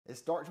It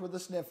starts with a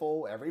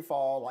sniffle every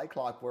fall like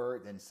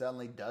clockwork, then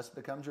suddenly dust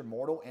becomes your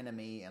mortal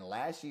enemy, and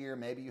last year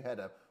maybe you had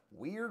a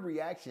weird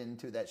reaction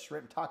to that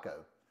shrimp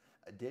taco,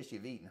 a dish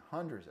you've eaten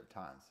hundreds of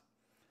times.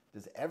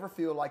 Does it ever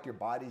feel like your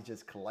body's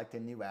just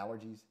collecting new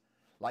allergies?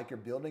 Like you're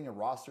building a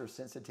roster of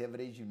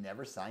sensitivities you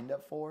never signed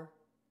up for?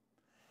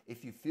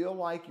 If you feel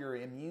like your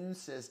immune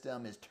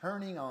system is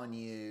turning on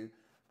you,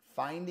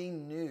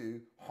 finding new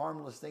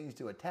harmless things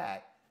to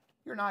attack,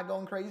 you're not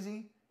going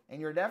crazy,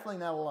 and you're definitely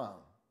not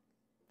alone.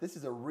 This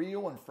is a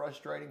real and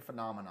frustrating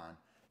phenomenon.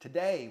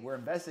 Today, we're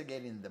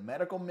investigating the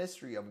medical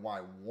mystery of why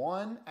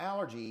one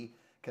allergy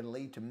can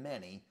lead to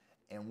many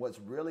and what's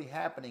really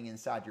happening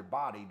inside your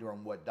body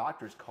during what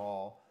doctors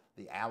call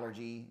the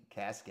allergy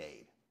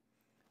cascade.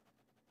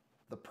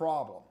 The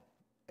problem,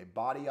 a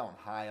body on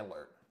high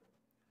alert.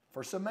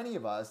 For so many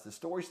of us, the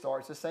story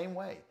starts the same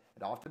way.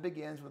 It often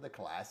begins with a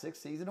classic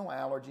seasonal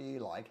allergy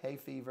like hay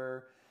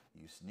fever.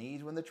 You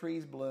sneeze when the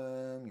trees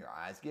bloom, your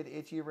eyes get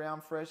itchy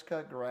around fresh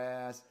cut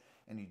grass,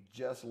 and you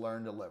just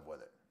learn to live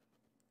with it.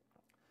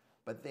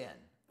 But then,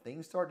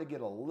 things start to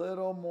get a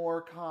little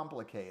more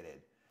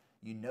complicated.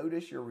 You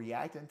notice you're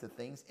reacting to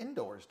things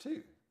indoors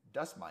too.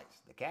 Dust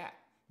mites, the cat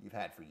you've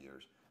had for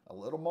years. A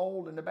little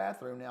mold in the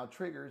bathroom now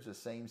triggers the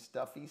same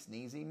stuffy,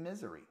 sneezy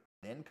misery.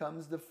 Then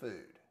comes the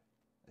food.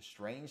 A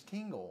strange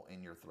tingle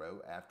in your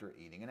throat after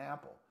eating an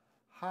apple.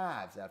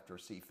 Hives after a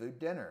seafood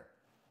dinner.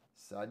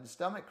 Sudden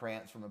stomach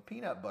cramps from a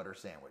peanut butter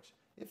sandwich.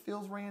 It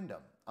feels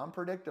random,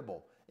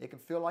 unpredictable. It can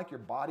feel like your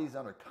body's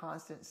under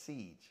constant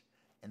siege,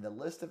 and the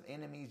list of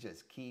enemies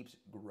just keeps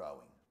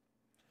growing.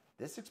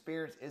 This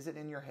experience isn't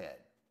in your head.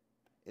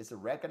 It's a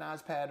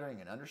recognized pattern,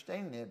 and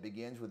understanding it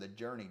begins with a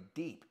journey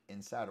deep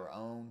inside our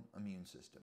own immune system.